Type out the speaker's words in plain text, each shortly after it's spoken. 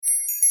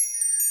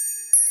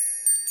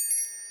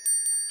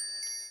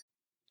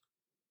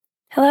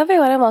Hello,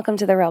 everyone, and welcome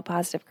to the Real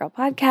Positive Girl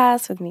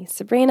podcast with me,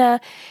 Sabrina.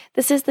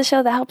 This is the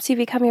show that helps you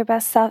become your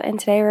best self, and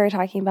today we're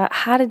talking about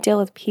how to deal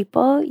with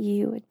people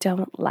you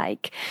don't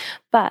like.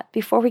 But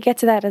before we get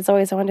to that, as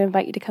always, I want to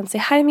invite you to come say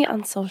hi to me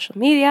on social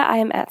media. I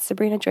am at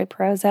Sabrina Joy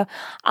Perozzo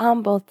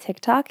on both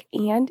TikTok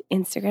and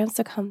Instagram,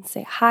 so come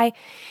say hi.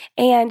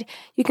 And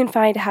you can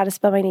find how to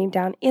spell my name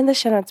down in the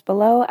show notes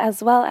below,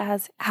 as well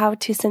as how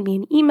to send me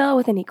an email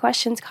with any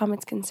questions,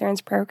 comments,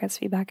 concerns, prayer requests,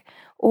 feedback,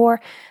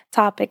 or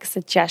topic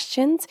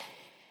suggestions.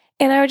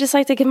 And I would just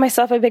like to give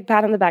myself a big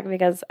pat on the back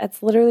because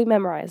it's literally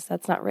memorized.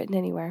 That's not written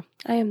anywhere.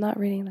 I am not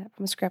reading that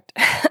from a script.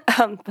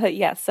 But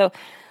yeah, so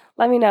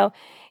let me know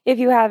if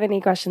you have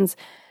any questions,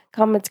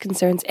 comments,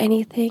 concerns,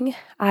 anything.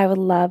 I would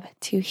love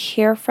to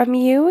hear from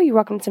you. You're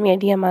welcome to send me a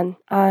DM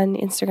on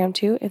Instagram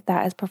too, if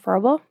that is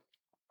preferable.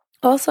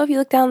 Also, if you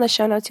look down in the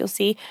show notes, you'll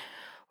see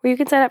where you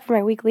can sign up for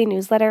my weekly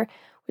newsletter,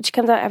 which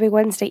comes out every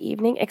Wednesday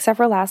evening, except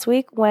for last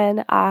week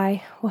when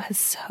I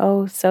was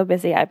so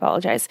busy. I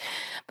apologize.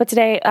 But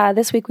today,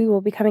 this week, we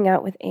will be coming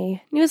out with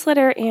a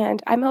newsletter,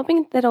 and I'm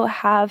hoping that it'll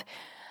have,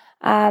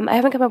 I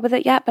haven't come up with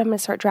it yet, but I'm going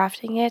to start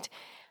drafting it,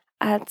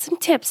 some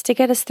tips to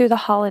get us through the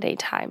holiday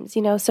times.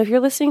 So if you're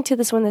listening to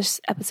this when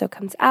this episode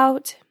comes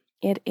out,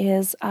 it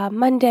is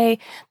Monday,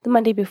 the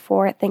Monday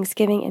before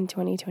Thanksgiving in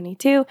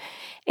 2022.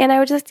 And I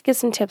would just like to give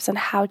some tips on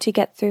how to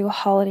get through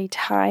holiday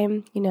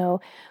time,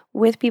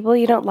 with people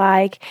you don't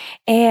like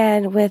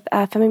and with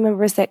family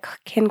members that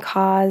can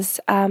cause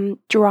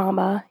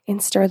drama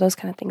and stir those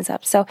kind of things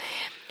up.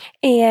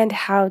 And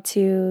how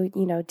to,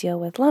 deal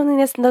with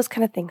loneliness and those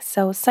kind of things.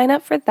 So sign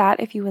up for that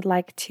if you would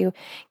like to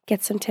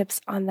get some tips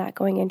on that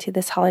going into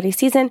this holiday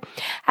season,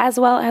 as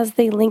well as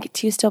the link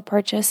to still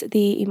purchase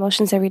the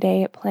Emotions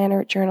Everyday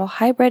Planner Journal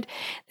Hybrid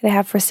that I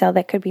have for sale.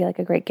 That could be like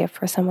a great gift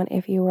for someone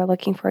if you were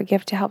looking for a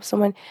gift to help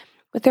someone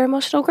with their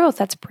emotional growth.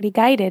 That's pretty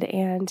guided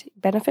and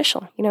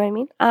beneficial. You know what I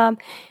mean?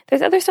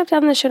 There's other stuff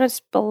down in the show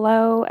notes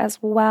below as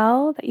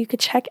well that you could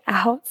check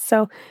out.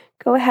 So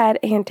go ahead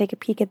and take a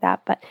peek at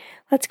that. But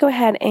let's go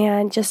ahead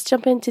and just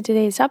jump into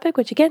today's topic,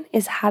 which again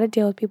is how to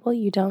deal with people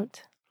you don't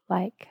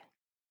like.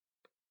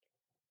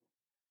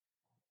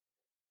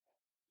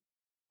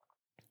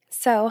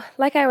 So,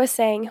 like I was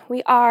saying,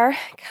 we are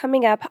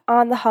coming up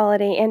on the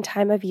holiday and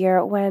time of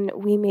year when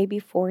we may be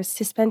forced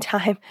to spend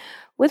time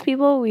with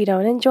people we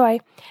don't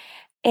enjoy.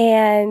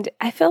 And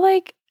I feel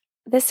like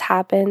this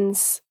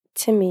happens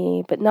to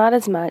me, but not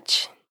as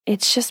much.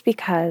 It's just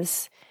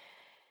because,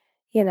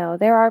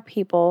 there are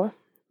people,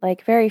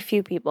 like very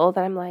few people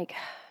that I'm like,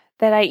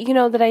 that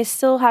I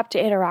still have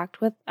to interact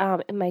with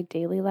in my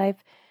daily life.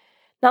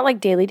 Not like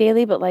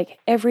daily, but like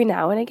every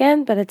now and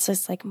again, but it's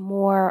just like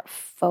more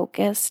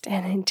focused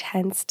and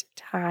intense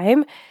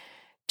time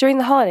during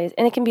the holidays.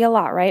 And it can be a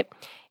lot, right?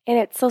 And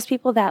it's those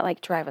people that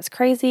like drive us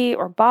crazy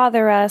or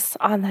bother us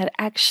on that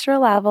extra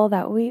level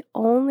that we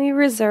only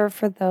reserve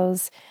for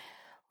those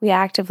we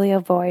actively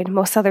avoid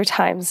most other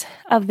times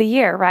of the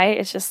year, right?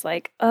 It's just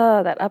like,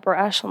 that upper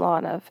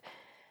echelon of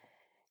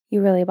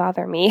you really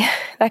bother me,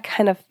 that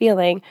kind of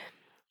feeling.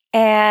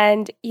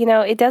 And,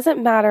 it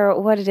doesn't matter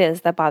what it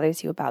is that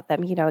bothers you about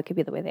them. It could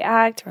be the way they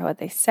act or what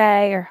they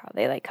say or how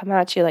they like come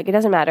at you. Like, it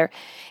doesn't matter.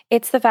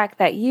 It's the fact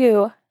that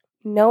you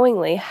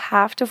knowingly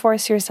have to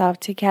force yourself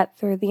to get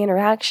through the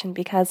interaction,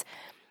 because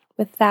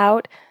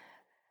without,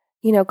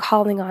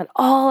 calling on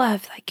all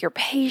of like your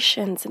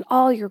patience and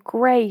all your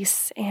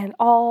grace and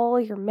all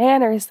your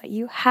manners that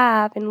you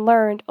have and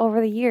learned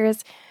over the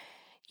years,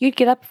 you'd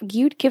give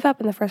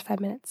up in the first 5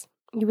 minutes.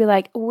 You'd be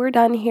like, we're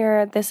done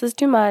here. This is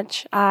too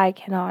much. I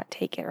cannot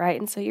take it, right?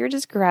 And so you're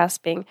just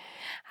grasping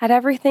at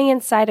everything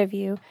inside of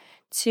you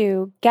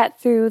to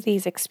get through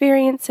these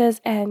experiences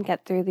and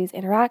get through these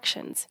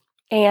interactions.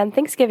 And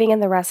Thanksgiving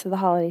and the rest of the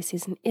holiday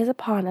season is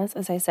upon us.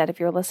 As I said, if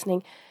you're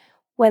listening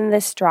when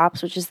this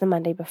drops, which is the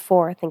Monday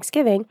before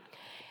Thanksgiving,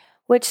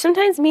 which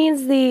sometimes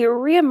means the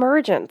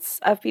reemergence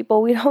of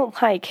people we don't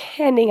like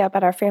ending up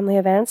at our family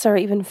events or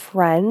even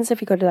friends.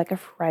 If you go to like a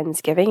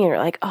Friendsgiving and you're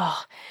like,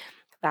 oh,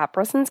 that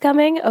person's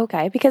coming?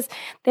 Okay, because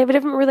they have a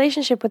different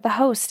relationship with the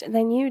host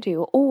than you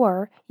do,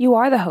 or you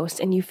are the host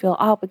and you feel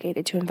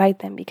obligated to invite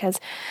them because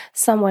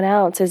someone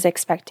else is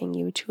expecting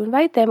you to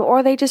invite them,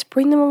 or they just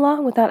bring them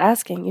along without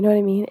asking. You know what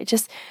I mean?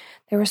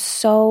 There were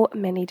so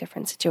many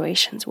different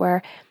situations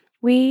where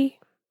we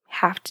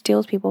have to deal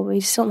with people we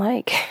just don't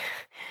like.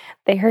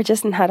 They are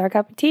just not our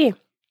cup of tea,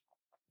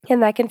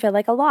 and that can feel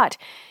like a lot.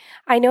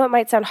 I know it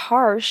might sound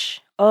harsh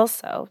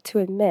also to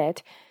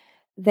admit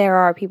there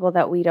are people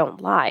that we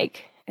don't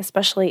like,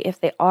 especially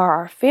if they are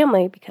our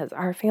family, because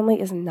our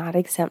family is not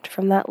exempt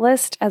from that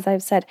list, as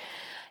I've said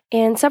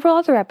in several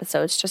other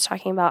episodes, just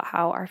talking about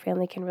how our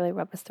family can really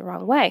rub us the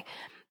wrong way.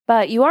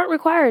 But you aren't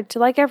required to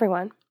like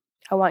everyone.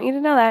 I want you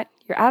to know that.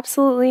 You're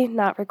absolutely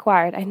not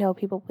required. I know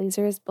people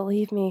pleasers,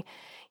 believe me,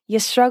 you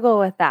struggle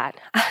with that.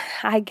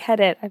 I get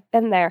it. I've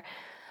been there.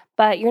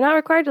 But you're not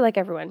required to like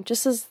everyone,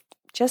 just as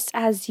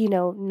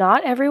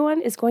not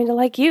everyone is going to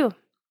like you.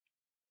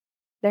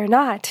 They're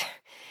not.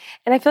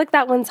 And I feel like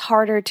that one's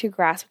harder to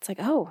grasp. It's like,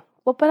 oh,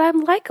 well, but I'm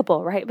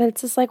likable, right? But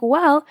it's just like,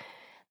 well,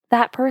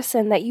 that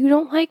person that you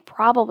don't like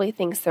probably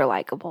thinks they're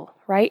likable,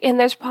 right? And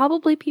there's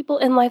probably people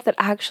in life that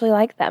actually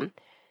like them,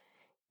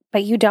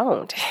 but you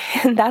don't.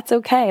 And that's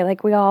okay.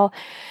 Like, we all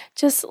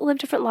just live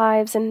different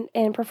lives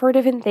and prefer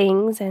different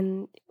things.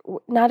 And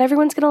not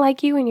everyone's going to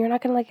like you, and you're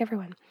not going to like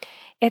everyone.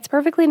 It's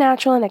perfectly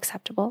natural and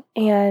acceptable.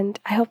 And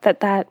I hope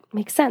that that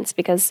makes sense,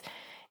 because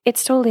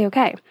it's totally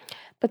okay.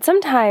 But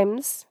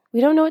sometimes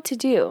we don't know what to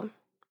do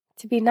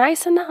to be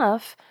nice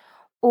enough,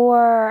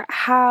 or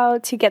how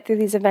to get through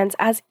these events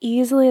as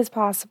easily as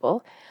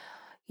possible,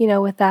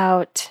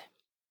 without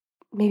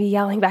maybe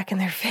yelling back in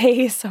their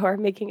face or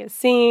making a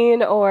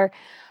scene, or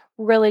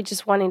really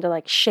just wanting to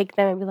like shake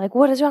them and be like,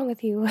 what is wrong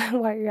with you?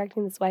 Why are you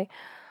acting this way?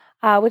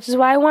 Which is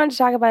why I wanted to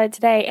talk about it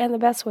today, and the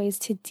best ways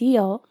to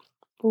deal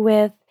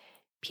with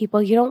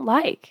people you don't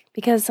like,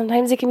 because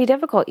sometimes it can be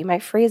difficult. You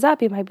might freeze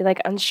up. You might be like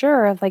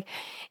unsure of like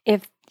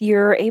if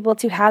you're able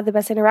to have the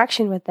best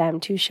interaction with them,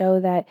 to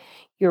show that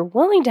you're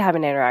willing to have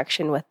an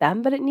interaction with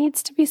them, but it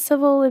needs to be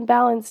civil and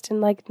balanced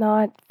and like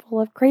not full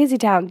of crazy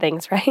town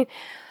things, right?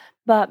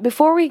 But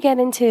before we get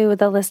into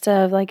the list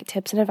of like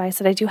tips and advice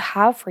that I do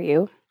have for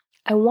you,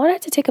 I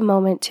wanted to take a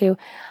moment to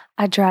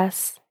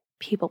address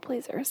people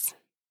pleasers.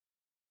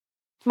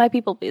 My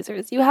people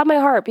pleasers. You have my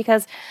heart,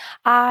 because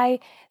I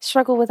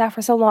struggled with that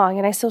for so long,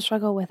 and I still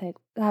struggle with it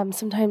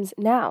sometimes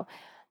now.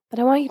 But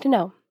I want you to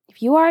know,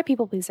 if you are a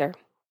people pleaser,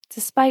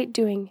 despite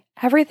doing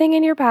everything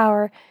in your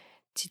power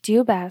to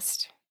do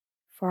best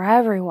for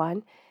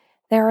everyone,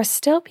 there are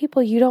still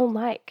people you don't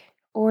like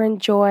or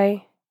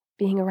enjoy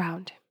being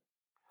around.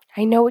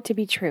 I know it to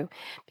be true,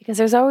 because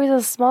there's always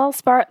a small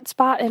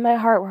spot in my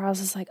heart where I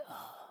was just like,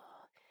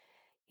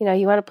 oh,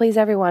 you want to please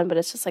everyone, but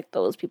it's just like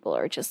those people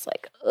are just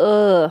like,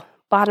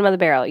 bottom of the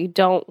barrel. You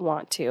don't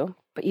want to,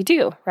 but you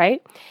do,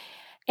 right?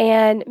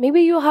 And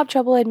maybe you'll have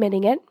trouble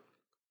admitting it,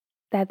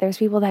 that there's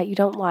people that you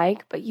don't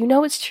like, but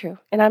it's true.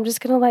 And I'm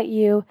just going to let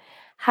you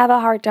have a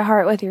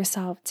heart-to-heart with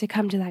yourself to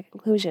come to that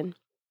conclusion.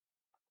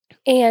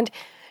 And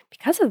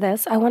because of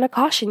this, I want to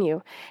caution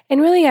you, and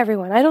really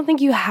everyone. I don't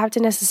think you have to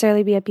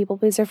necessarily be a people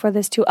pleaser for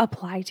this to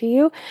apply to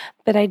you,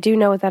 but I do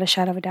know without a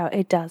shadow of a doubt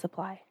it does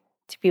apply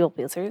to people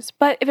pleasers.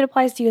 But if it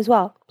applies to you as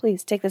well,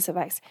 please take this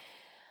advice.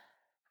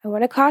 I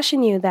want to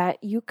caution you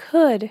that you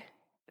could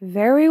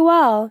very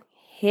well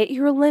hit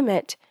your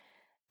limit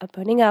of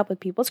putting up with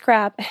people's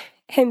crap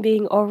and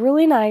being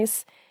overly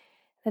nice,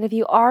 that if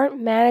you aren't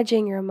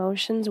managing your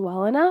emotions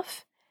well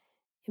enough,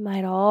 it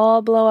might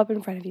all blow up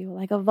in front of you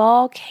like a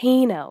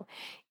volcano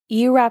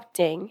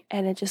erupting,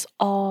 and it just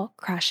all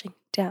crashing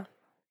down.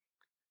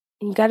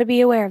 And you got to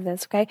be aware of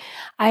this, okay?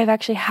 I have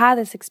actually had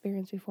this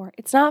experience before.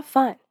 It's not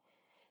fun.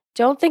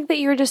 Don't think that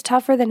you're just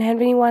tougher than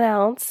anyone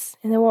else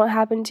and it won't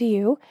happen to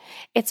you.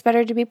 It's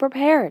better to be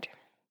prepared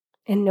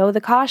and know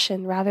the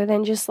caution, rather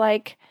than just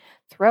like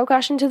throw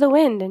caution to the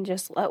wind and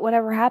just let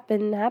whatever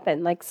happen.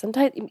 Like,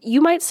 sometimes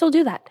you might still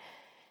do that,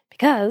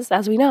 because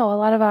as we know, a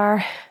lot of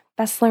our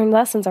best learned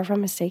lessons are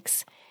from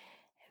mistakes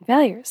and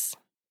failures.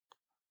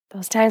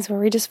 Those times where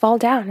we just fall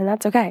down, and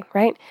that's okay,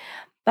 right?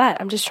 But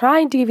I'm just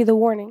trying to give you the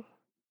warning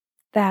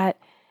that,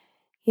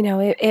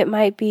 it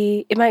might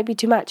be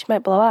too much. It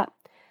might blow up.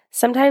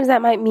 Sometimes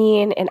that might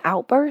mean an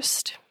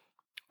outburst,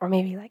 or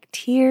maybe like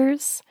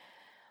tears,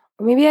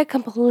 or maybe a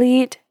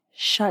complete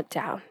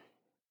shutdown.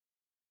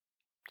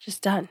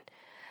 Just done.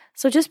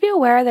 So just be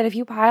aware that if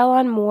you pile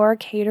on more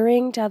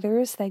catering to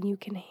others than you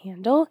can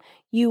handle,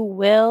 you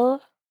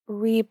will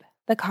reap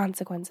the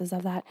consequences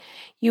of that.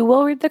 You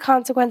will reap the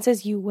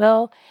consequences. You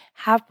will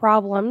have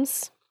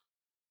problems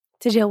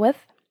to deal with.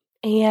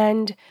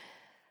 And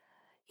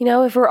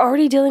if we're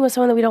already dealing with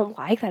someone that we don't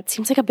like, that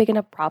seems like a big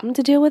enough problem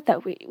to deal with,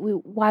 that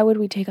why would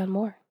we take on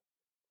more?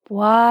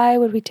 Why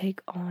would we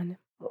take on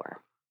more?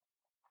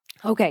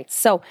 Okay,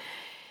 so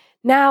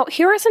now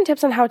here are some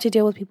tips on how to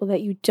deal with people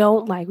that you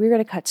don't like. We're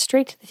going to cut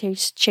straight to the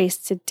chase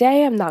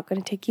today. I'm not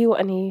going to take you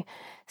on a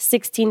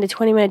 16 to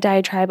 20 minute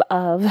diatribe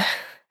of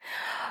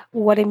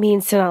what it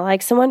means to not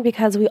like someone,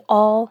 because we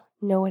all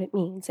know what it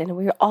means, and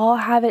we all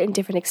have it in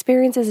different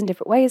experiences in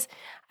different ways.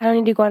 I don't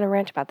need to go on a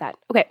rant about that.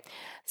 Okay,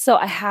 so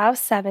I have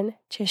 7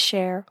 to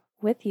share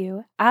with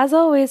you. As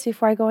always,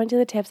 before I go into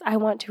the tips, I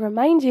want to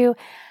remind you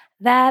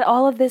that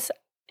all of this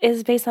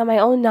is based on my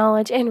own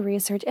knowledge and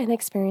research and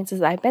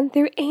experiences I've been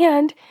through,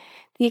 and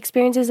the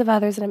experiences of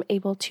others that I'm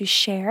able to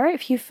share.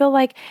 If you feel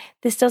like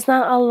this does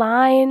not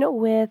align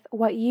with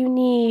what you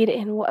need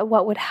and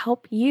what would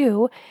help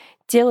you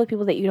deal with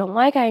people that you don't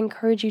like, I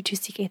encourage you to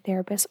seek a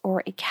therapist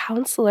or a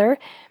counselor,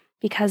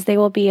 because they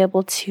will be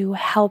able to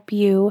help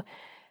you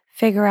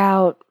figure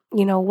out,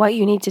 what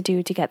you need to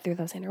do to get through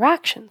those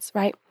interactions,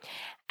 right?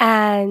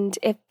 And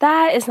if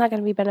that is not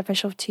going to be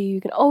beneficial to you,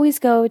 you can always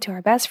go to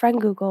our best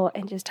friend Google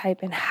and just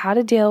type in how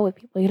to deal with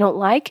people you don't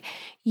like.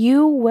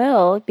 You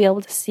will be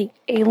able to see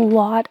a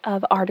lot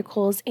of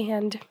articles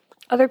and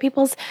other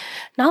people's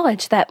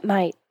knowledge that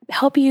might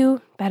help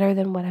you better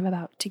than what I'm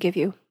about to give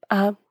you.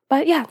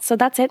 But yeah, so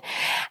that's it.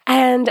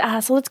 And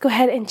so let's go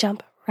ahead and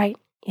jump right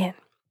in.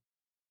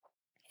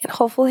 And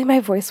hopefully my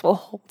voice will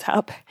hold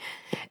up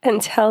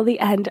until the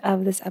end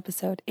of this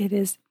episode. It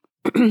is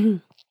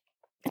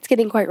It's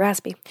getting quite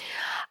raspy.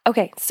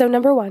 Okay, so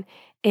number 1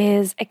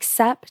 is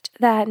accept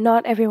that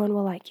not everyone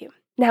will like you.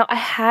 Now, I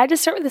had to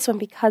start with this one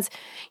because,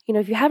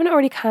 if you haven't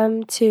already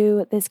come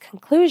to this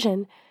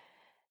conclusion,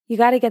 you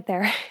got to get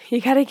there.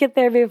 You got to get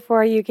there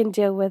before you can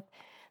deal with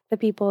the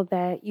people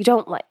that you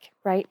don't like,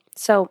 right?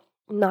 So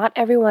not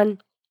everyone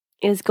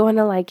is going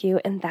to like you,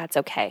 and that's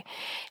okay.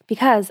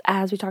 Because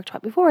as we talked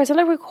about before, it's not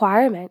a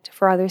requirement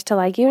for others to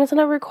like you, and it's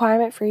not a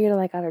requirement for you to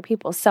like other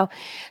people. So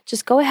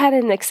just go ahead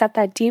and accept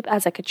that deep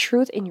as like a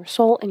truth in your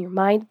soul and your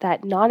mind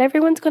that not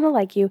everyone's going to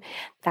like you.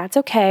 That's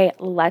okay.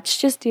 Let's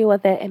just deal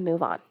with it and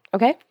move on.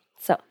 Okay?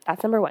 So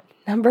that's number 1.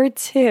 Number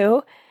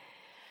two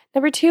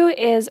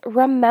is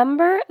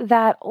remember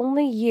that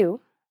only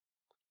you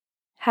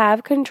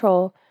have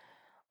control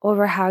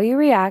over how you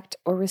react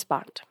or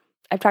respond.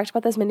 I've talked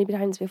about this many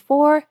times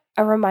before.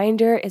 A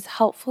reminder is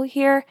helpful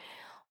here.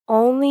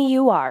 Only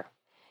you are.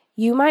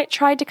 You might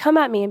try to come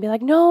at me and be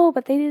like, no,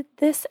 but they did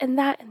this and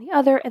that and the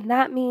other, and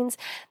that means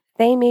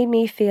they made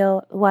me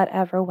feel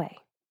whatever way.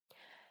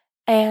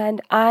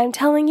 And I'm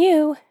telling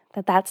you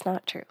that that's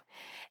not true.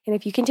 And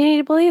if you continue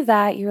to believe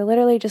that, you're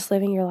literally just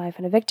living your life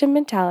in a victim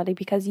mentality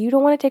because you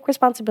don't want to take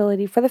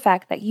responsibility for the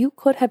fact that you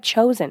could have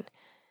chosen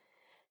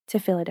to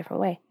feel a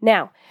different way.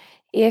 Now,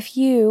 if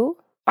you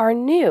are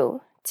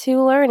new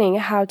to learning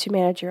how to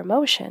manage your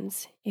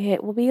emotions,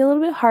 it will be a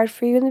little bit hard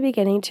for you in the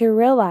beginning to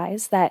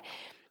realize that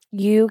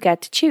you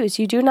get to choose.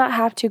 You do not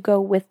have to go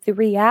with the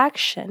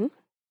reaction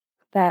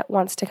that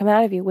wants to come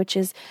out of you, which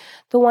is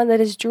the one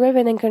that is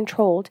driven and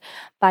controlled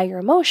by your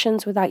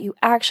emotions without you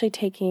actually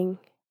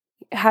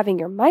having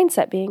your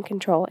mindset be in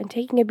control and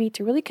taking a beat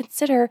to really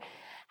consider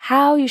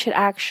how you should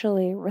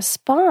actually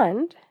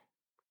respond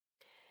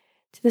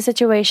to the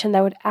situation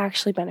that would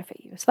actually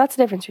benefit you. So that's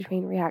the difference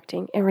between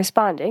reacting and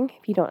responding.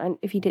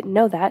 If you didn't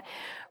know that,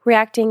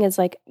 reacting is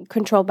like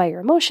controlled by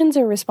your emotions,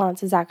 and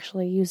response is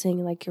actually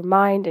using like your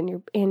mind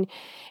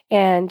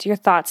and your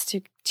thoughts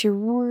to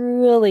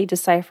really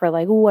decipher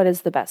like what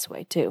is the best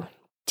way to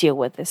deal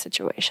with the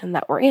situation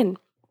that we're in.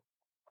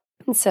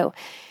 And so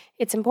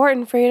it's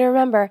important for you to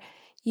remember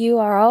you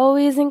are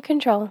always in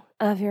control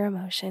of your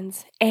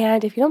emotions.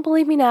 And if you don't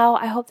believe me now,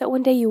 I hope that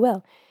one day you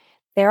will.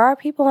 There are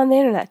people on the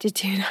internet who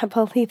do not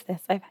believe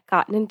this. I've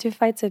gotten into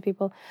fights with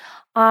people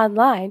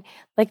online,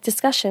 like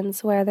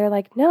discussions where they're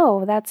like,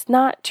 no, that's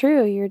not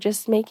true. You're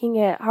just making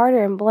it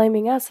harder and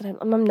blaming us. And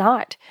I'm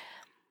not.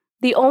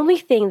 The only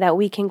thing that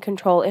we can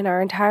control in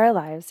our entire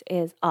lives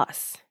is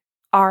us,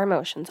 our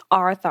emotions,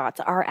 our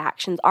thoughts, our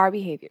actions, our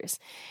behaviors.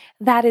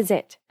 That is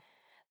it.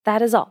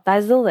 That is all. That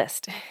is the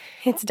list.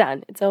 It's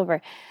done. It's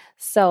over.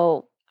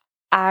 So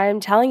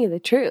I'm telling you the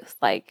truth.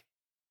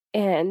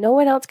 And no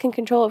one else can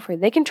control it for you.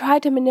 They can try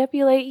to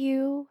manipulate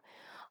you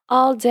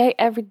all day,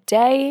 every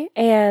day,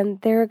 and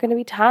there are going to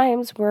be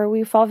times where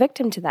we fall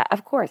victim to that.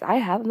 Of course, I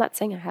have. I'm not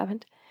saying I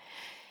haven't.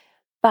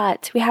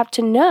 But we have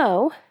to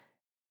know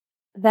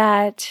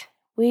that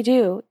we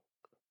do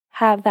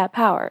have that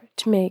power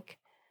to make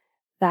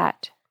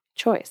that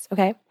choice,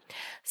 okay?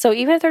 So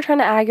even if they're trying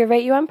to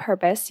aggravate you on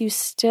purpose, you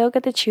still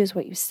get to choose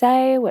what you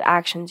say, what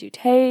actions you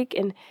take,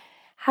 and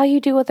how you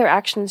deal with their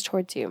actions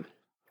towards you.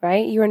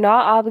 Right? You are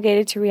not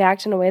obligated to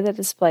react in a way that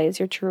displays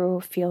your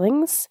true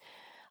feelings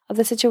of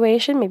the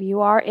situation. Maybe you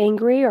are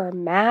angry or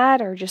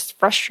mad or just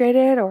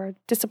frustrated or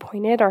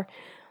disappointed or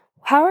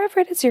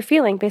however it is you're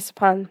feeling based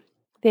upon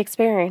the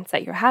experience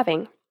that you're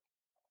having,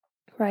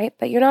 right?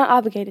 But you're not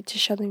obligated to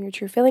show them your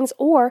true feelings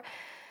or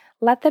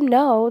let them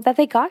know that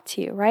they got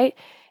to you, right?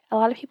 A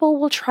lot of people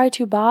will try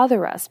to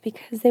bother us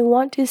because they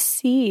want to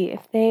see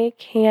if they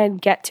can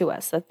get to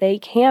us, that they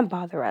can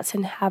bother us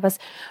and have us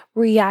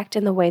react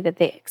in the way that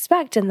they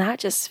expect. And that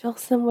just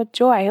fills them with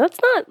joy.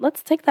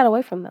 Let's take that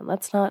away from them.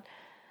 Let's not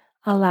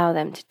allow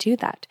them to do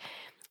that.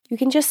 You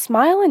can just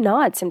smile and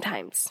nod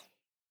sometimes.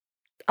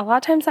 A lot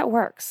of times that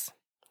works.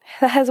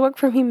 That has worked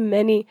for me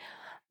many,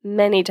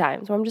 many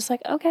times where I'm just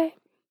like, okay.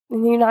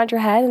 And you nod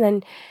your head and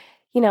then,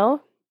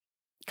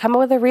 come up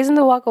with a reason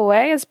to walk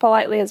away as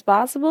politely as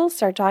possible.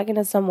 Start talking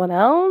to someone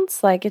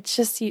else. It's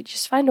just, you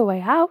just find a way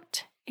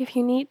out if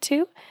you need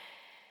to.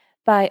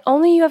 But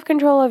only you have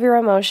control of your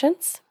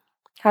emotions,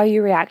 how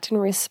you react and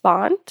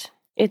respond.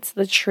 It's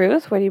the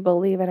truth, whether you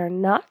believe it or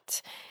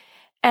not.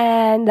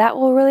 And that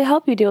will really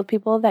help you deal with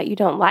people that you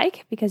don't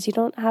like because you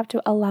don't have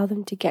to allow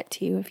them to get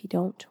to you if you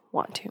don't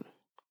want to.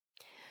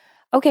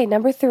 Okay,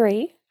 number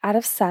 3 out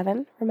of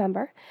 7,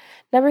 remember.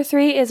 Number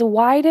 3 is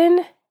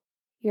widen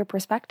your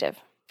perspective.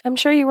 I'm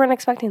sure you weren't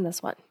expecting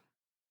this one.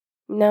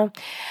 No.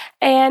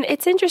 And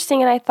it's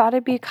interesting, and I thought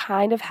it'd be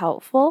kind of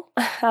helpful.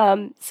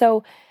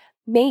 So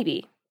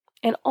maybe,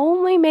 and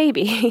only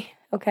maybe,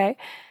 okay,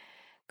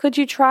 could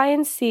you try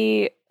and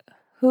see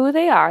who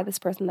they are, this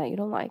person that you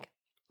don't like,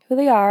 who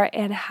they are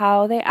and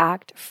how they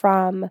act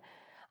from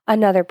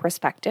another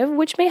perspective,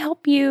 which may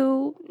help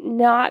you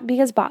not be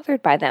as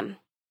bothered by them.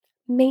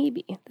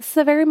 Maybe. This is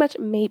a very much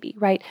maybe,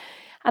 right?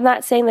 I'm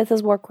not saying this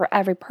is work for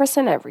every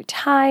person every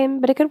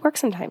time, but it could work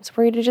sometimes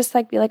for you to just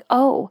be like,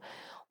 oh,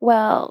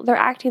 well, they're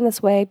acting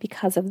this way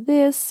because of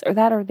this or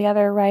that or the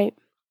other, right?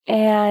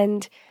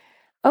 And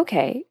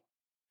okay,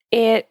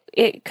 it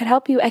could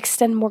help you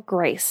extend more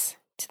grace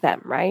to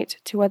them, right?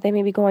 To what they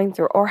may be going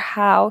through or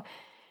how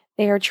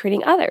they are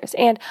treating others.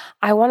 And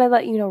I want to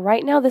let you know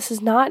right now, this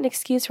is not an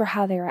excuse for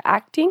how they are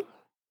acting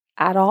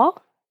at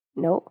all.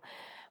 No,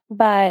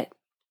 but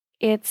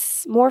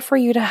it's more for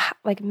you to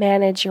like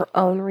manage your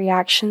own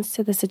reactions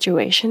to the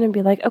situation and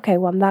be like, okay,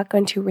 well, I'm not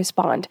going to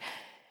respond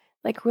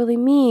like really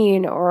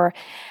mean or,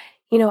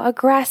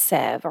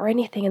 aggressive or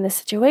anything in this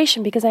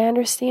situation because I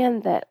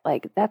understand that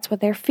like that's what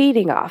they're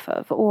feeding off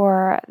of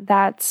or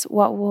that's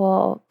what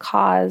will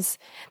cause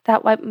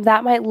that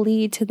might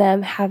lead to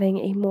them having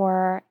a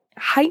more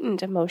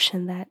heightened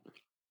emotion that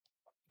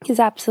is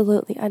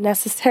absolutely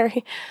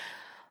unnecessary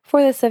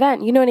for this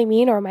event, you know what I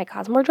mean? Or it might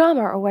cause more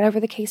drama or whatever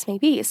the case may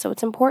be. So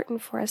it's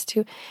important for us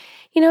to,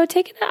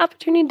 take an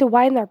opportunity to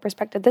widen our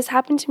perspective. This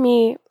happened to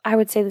me, I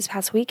would say this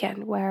past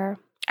weekend where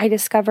I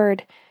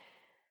discovered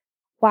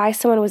why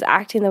someone was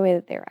acting the way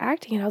that they were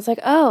acting. And I was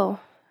like, oh,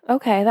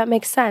 okay, that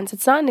makes sense.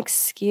 It's not an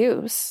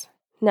excuse.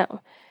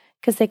 No,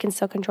 because they can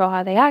still control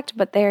how they act,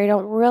 but they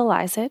don't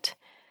realize it.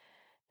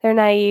 They're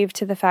naive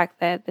to the fact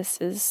that this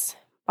is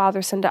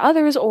bothersome to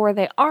others or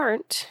they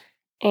aren't.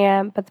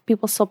 But the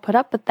people still put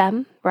up with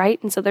them, right?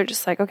 And so they're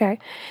just like, okay,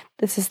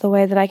 this is the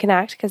way that I can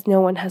act because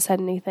no one has said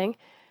anything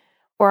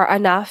or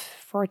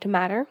enough for it to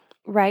matter,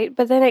 right?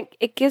 But then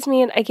it gave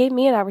me an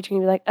opportunity to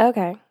be like,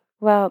 okay,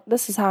 well,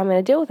 this is how I'm going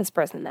to deal with this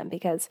person then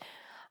because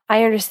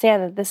I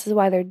understand that this is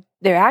why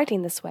they're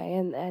acting this way,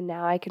 and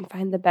now I can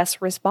find the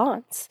best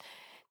response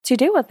to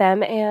deal with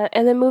them and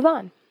then move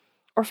on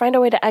or find a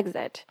way to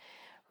exit.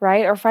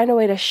 Right? Or find a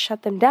way to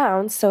shut them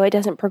down so it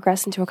doesn't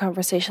progress into a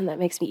conversation that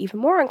makes me even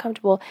more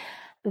uncomfortable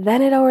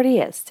than it already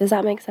is. Does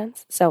that make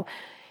sense? So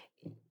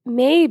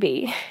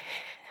maybe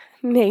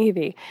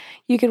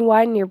you can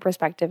widen your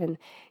perspective and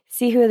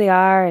see who they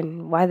are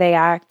and why they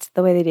act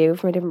the way they do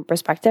from a different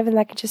perspective. And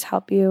that can just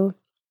help you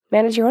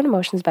manage your own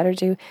emotions better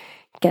to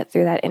get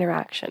through that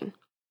interaction.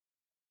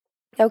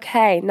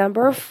 Okay,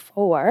 number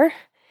 4.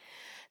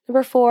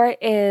 Number 4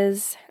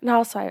 is, and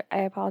also I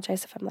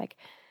apologize if I'm like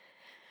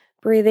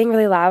breathing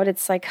really loud.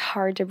 It's like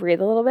hard to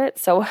breathe a little bit.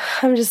 So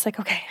I'm just like,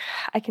 okay,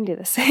 I can do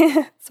this.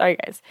 Sorry,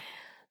 guys.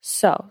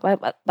 So,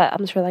 but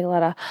I'm sure like a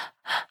lot of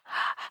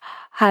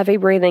heavy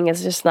breathing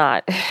is just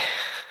not,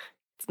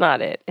 it's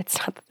not it. It's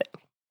not the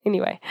thing.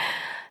 Anyway,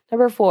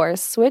 number 4,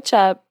 switch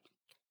up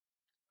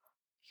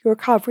your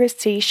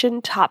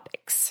conversation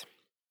topics.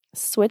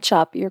 Switch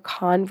up your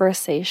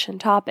conversation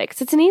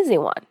topics. It's an easy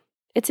one.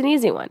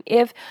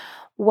 If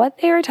what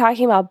they are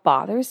talking about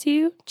bothers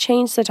you,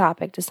 change the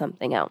topic to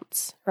something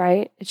else,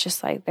 right? It's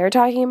just like they're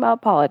talking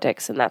about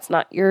politics and that's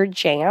not your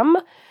jam.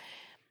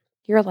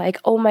 You're like,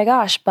 oh my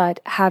gosh,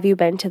 but have you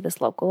been to this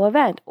local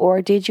event?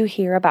 Or did you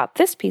hear about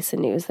this piece of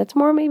news that's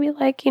more maybe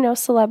like,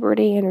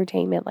 celebrity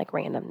entertainment, like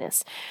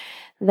randomness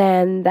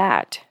than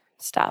that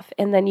stuff.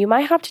 And then you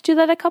might have to do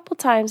that a couple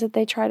times if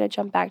they try to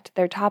jump back to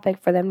their topic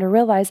for them to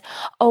realize,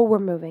 oh, we're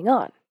moving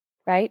on,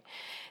 right?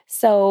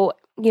 So,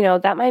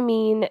 that might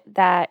mean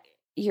that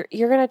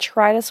you're going to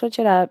try to switch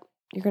it up.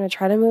 You're going to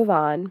try to move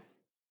on.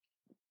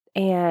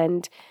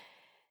 And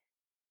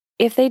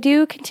if they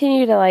do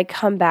continue to like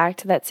come back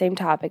to that same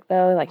topic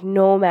though, like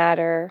no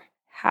matter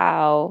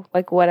how,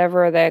 like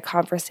whatever the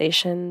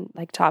conversation,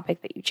 like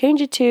topic that you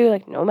change it to,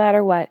 like no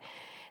matter what,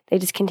 they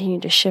just continue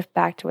to shift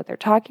back to what they're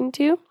talking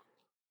to,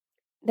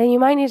 then you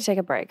might need to take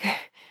a break.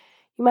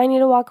 You might need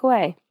to walk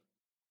away.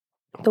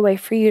 The way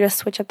for you to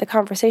switch up the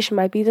conversation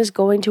might be just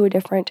going to a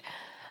different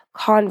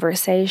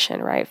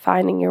conversation, right?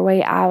 Finding your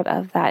way out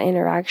of that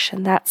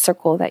interaction, that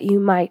circle that you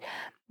might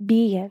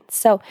be in.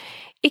 So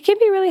it can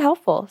be really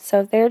helpful.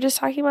 So if they're just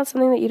talking about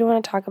something that you don't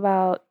want to talk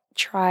about,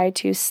 try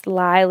to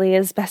slyly,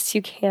 as best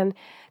you can,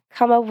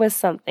 come up with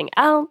something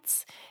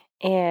else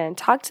and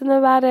talk to them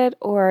about it,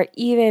 or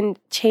even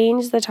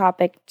change the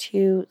topic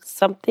to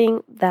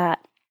something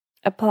that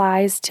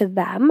applies to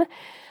them.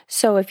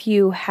 So if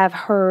you have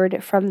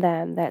heard from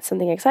them that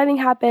something exciting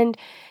happened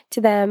to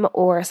them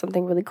or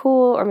something really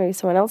cool, or maybe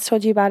someone else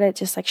told you about it,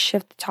 just like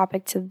shift the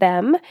topic to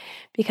them,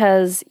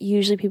 because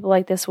usually people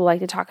like this will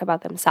like to talk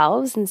about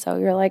themselves. And so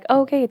you're like,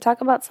 oh, okay,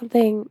 talk about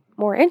something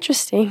more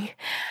interesting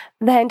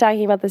than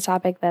talking about this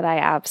topic that I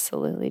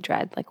absolutely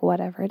dread, like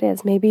whatever it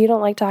is. Maybe you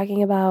don't like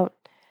talking about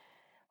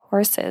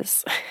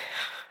horses.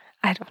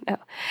 I don't know,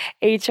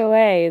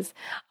 HOAs,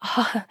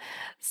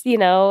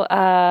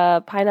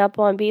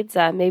 pineapple on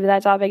pizza. Maybe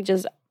that topic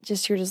just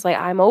you're just like,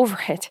 I'm over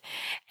it,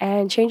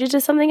 and change it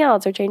to something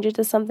else, or change it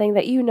to something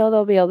that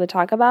they'll be able to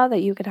talk about,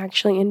 that you can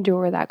actually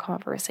endure that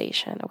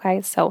conversation.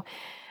 Okay. So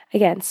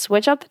again,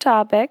 switch up the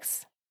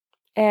topics.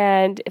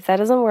 And if that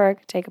doesn't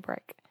work, take a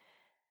break.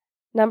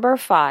 Number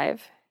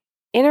 5,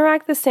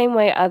 interact the same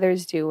way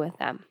others do with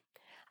them.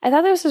 I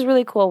thought this was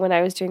really cool when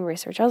I was doing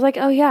research. I was like,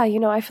 oh yeah,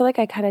 I feel like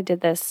I kind of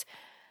did this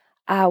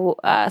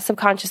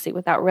subconsciously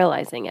without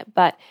realizing it.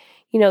 But,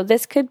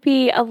 this could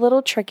be a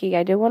little tricky.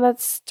 I do want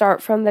to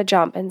start from the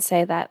jump and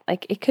say that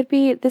like it could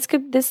be this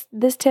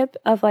tip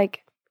of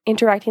like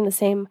interacting the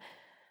same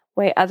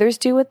way others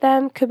do with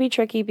them could be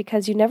tricky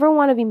because you never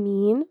want to be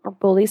mean or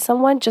bully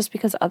someone just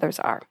because others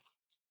are.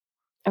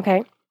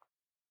 Okay?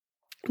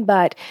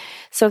 But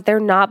so if they're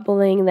not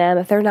bullying them,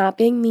 if they're not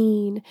being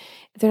mean,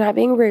 if they're not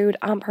being rude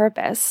on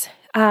purpose,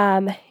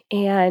 and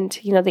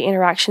the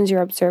interactions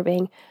you're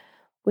observing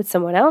with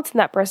someone else and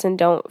that person you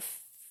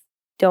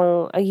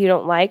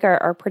don't like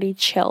are pretty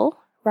chill,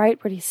 right?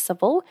 Pretty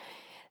civil,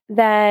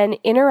 then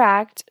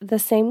interact the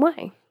same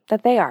way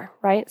that they are,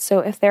 right? So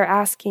if they're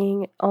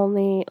asking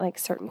only like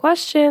certain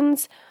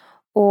questions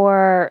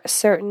or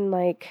certain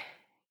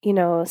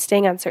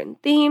staying on certain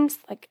themes,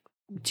 like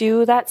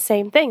do that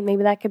same thing.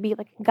 Maybe that could be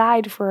like a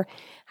guide for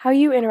how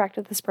you interact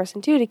with this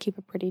person too to keep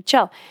it pretty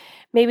chill.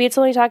 Maybe it's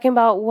only talking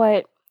about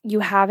what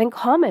you have in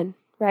common,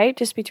 right?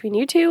 Just between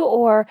you two,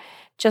 or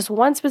just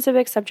one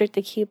specific subject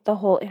to keep the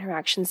whole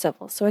interaction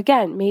civil. So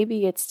again,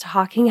 maybe it's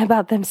talking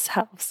about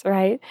themselves,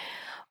 right?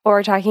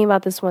 Or talking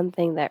about this one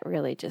thing that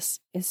really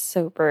just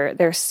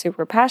they're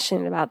super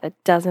passionate about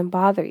that doesn't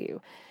bother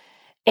you.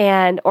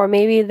 Or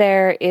maybe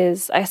there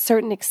is a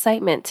certain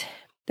excitement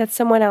that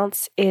someone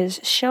else is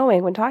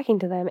showing when talking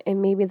to them,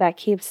 and maybe that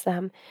keeps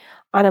them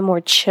on a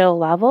more chill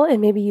level, and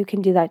maybe you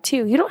can do that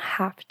too. You don't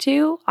have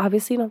to,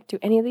 obviously you don't have to do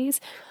any of these,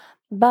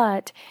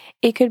 but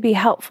it could be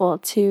helpful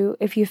to,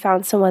 if you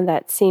found someone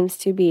that seems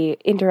to be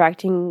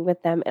interacting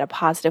with them in a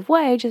positive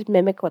way, just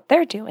mimic what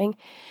they're doing.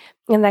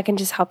 And that can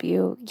just help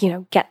you,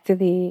 get through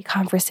the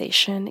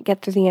conversation,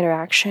 get through the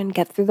interaction,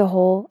 get through the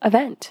whole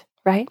event,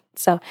 right?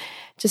 So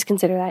just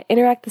consider that.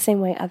 Interact the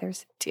same way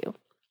others do.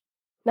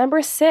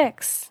 Number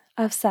 6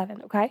 of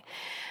 7, okay?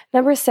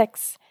 Number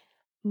 6,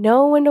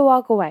 know when to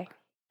walk away.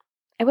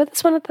 I put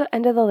this one at the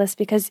end of the list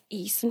because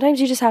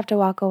sometimes you just have to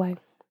walk away.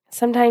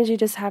 Sometimes you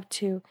just have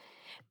to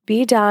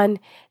be done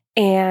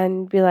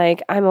and be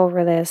like, I'm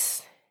over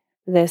this.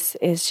 This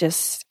is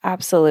just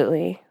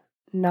absolutely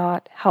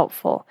not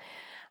helpful.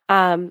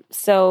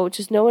 So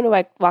just know when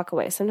to walk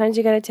away. Sometimes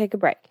you got to take a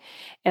break.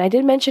 And I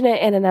did mention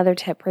it in another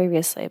tip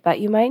previously, but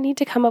you might need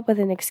to come up with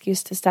an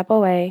excuse to step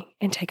away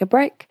and take a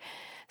break.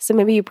 So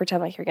maybe you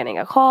pretend like you're getting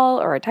a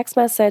call or a text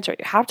message, or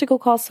you have to go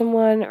call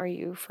someone, or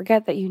you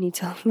forget that you need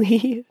to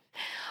leave,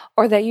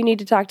 or that you need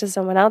to talk to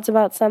someone else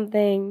about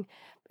something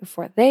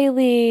before they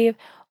leave,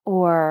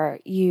 or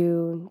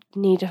you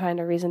need to find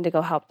a reason to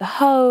go help the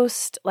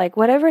host, like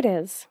whatever it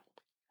is,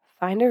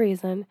 find a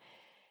reason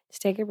to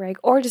take a break,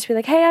 or just be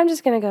like, hey, I'm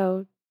just going to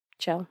go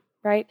chill,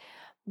 right?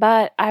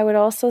 But I would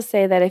also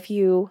say that if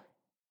you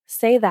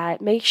say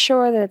that, make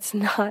sure that it's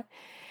not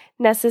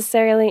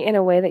necessarily in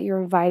a way that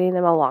you're inviting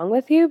them along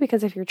with you,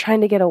 because if you're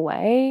trying to get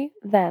away,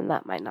 then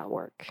that might not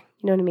work.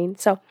 You know what I mean?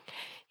 So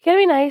you got to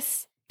be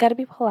nice, got to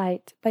be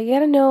polite, but you got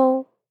to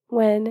know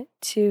when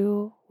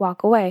to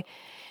walk away,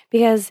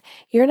 because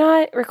you're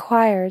not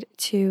required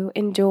to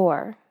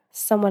endure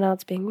someone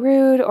else being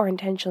rude or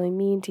intentionally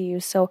mean to you.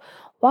 So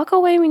walk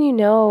away when you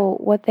know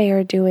what they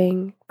are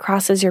doing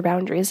crosses your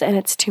boundaries and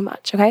it's too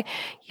much, okay?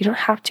 You don't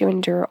have to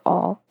endure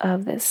all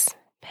of this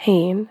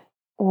pain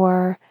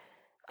or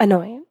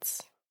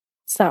annoyance.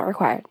 It's not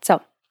required.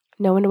 So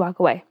know when to walk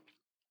away.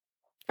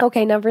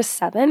 Okay, number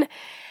 7.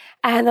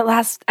 And the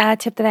last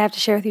tip that I have to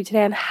share with you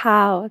today on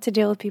how to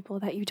deal with people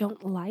that you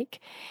don't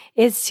like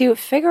is to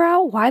figure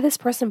out why this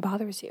person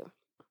bothers you.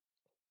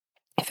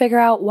 Figure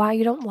out why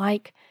you don't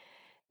like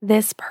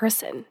this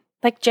person.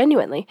 Like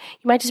genuinely,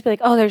 you might just be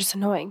like, oh, they're just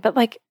annoying. But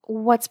like,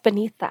 what's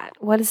beneath that?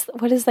 What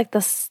is like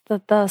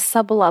the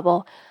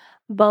sub-level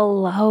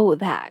below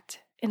that?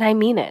 And I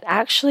mean it.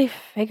 Actually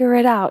figure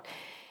it out.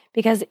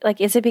 Because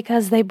like, is it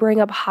because they bring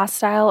up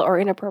hostile or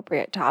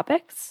inappropriate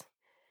topics?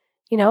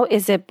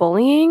 Is it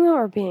bullying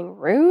or being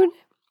rude?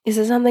 Is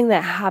it something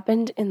that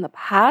happened in the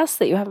past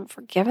that you haven't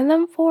forgiven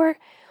them for?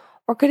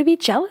 Or could it be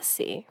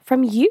jealousy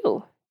from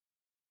you?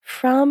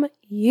 From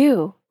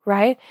you,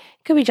 right?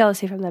 It could be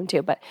jealousy from them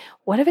too, but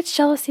what if it's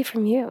jealousy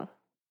from you,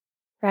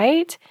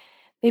 right?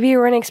 Maybe you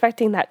weren't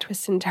expecting that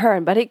twist and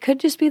turn, but it could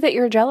just be that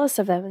you're jealous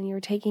of them and you're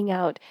taking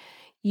out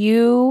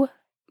you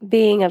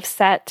being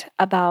upset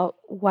about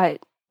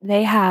what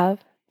they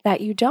have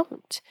that you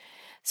don't.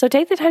 So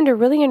take the time to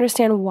really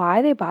understand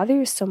why they bother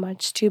you so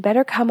much to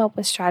better come up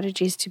with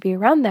strategies to be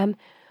around them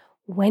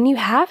when you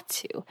have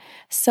to.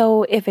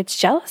 So if it's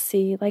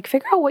jealousy, like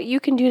figure out what you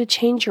can do to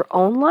change your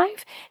own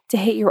life, to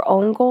hit your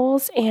own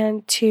goals,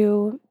 and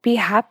to be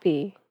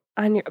happy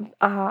on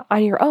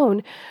your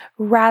own,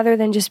 rather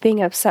than just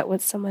being upset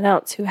with someone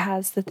else who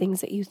has the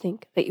things that you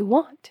think that you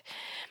want.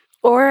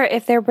 Or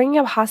if they're bringing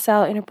up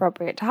hostile,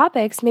 inappropriate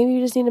topics, maybe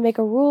you just need to make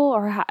a rule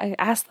or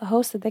ask the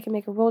host that they can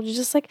make a rule to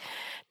just like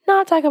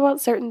not talk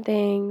about certain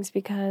things,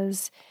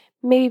 because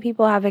maybe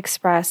people have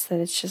expressed that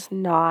it's just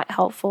not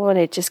helpful and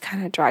it just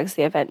kind of drags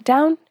the event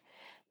down.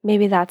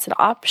 Maybe that's an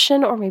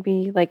option. Or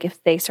maybe like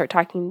if they start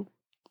talking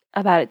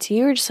about it to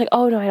you, you're just like,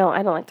 oh no,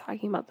 I don't like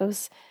talking about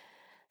those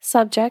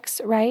subjects,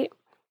 right?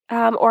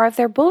 Or if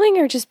they're bullying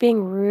or just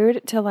being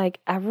rude to like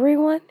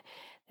everyone,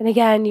 then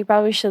again, you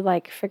probably should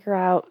like figure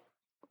out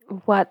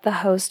what the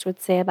host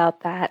would say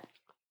about that.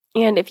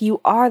 And if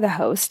you are the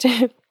host,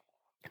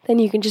 then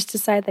you can just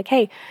decide like,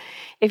 hey,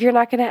 if you're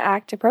not going to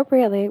act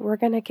appropriately, we're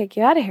going to kick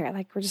you out of here.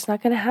 Like, we're just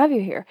not going to have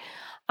you here.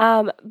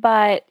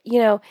 But,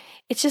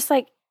 it's just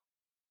like,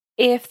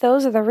 if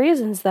those are the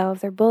reasons, though,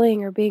 if they're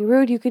bullying or being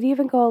rude, you could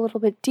even go a little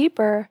bit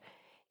deeper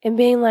in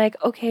being like,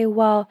 okay,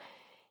 well,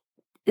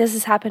 does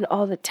this happen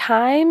all the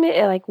time?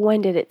 Like,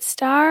 when did it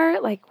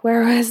start? Like,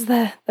 where was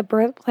the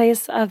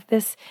birthplace of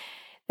this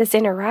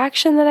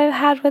interaction that I've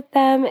had with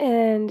them?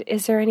 And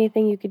is there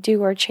anything you could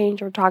do or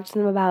change or talk to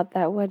them about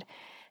that would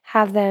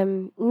have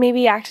them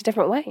maybe act a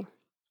different way?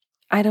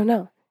 I don't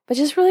know. But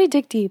just really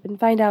dig deep and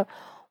find out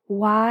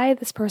why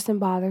this person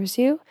bothers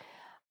you.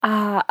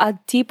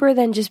 Deeper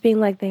than just being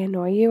like they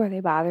annoy you or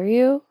they bother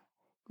you.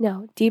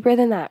 No, deeper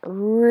than that.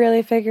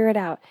 Really figure it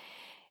out.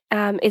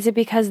 Is it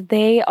because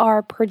they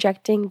are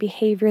projecting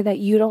behavior that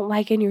you don't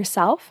like in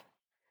yourself?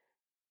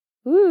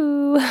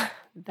 Ooh,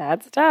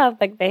 that's tough.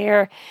 Like, they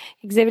are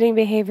exhibiting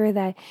behavior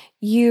that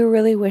you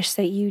really wish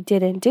that you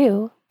didn't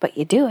do, but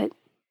you do it.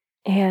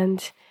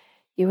 And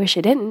you wish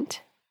you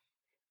didn't.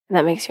 And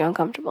that makes you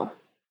uncomfortable.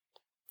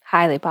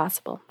 Highly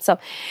possible. So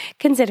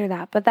consider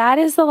that. But that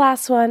is the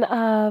last one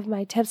of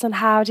my tips on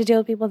how to deal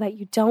with people that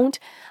you don't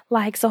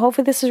like. So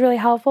hopefully this was really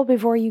helpful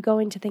before you go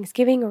into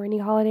Thanksgiving or any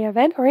holiday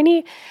event or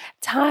any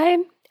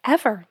time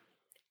ever,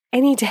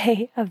 any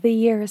day of the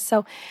year.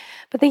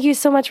 But thank you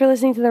so much for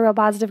listening to the Real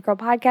Positive Girl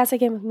podcast.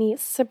 Again, with me,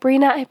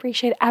 Sabrina. I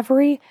appreciate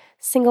every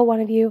single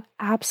one of you.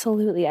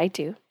 Absolutely, I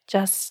do.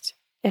 Just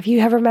if you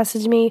ever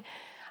message me,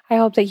 I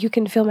hope that you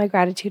can feel my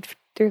gratitude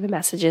through the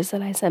messages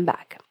that I send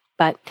back.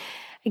 But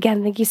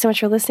again, thank you so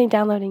much for listening,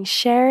 downloading,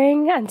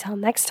 sharing. Until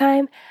next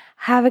time,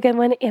 have a good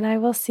one, and I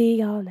will see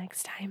y'all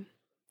next time.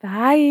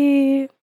 Bye.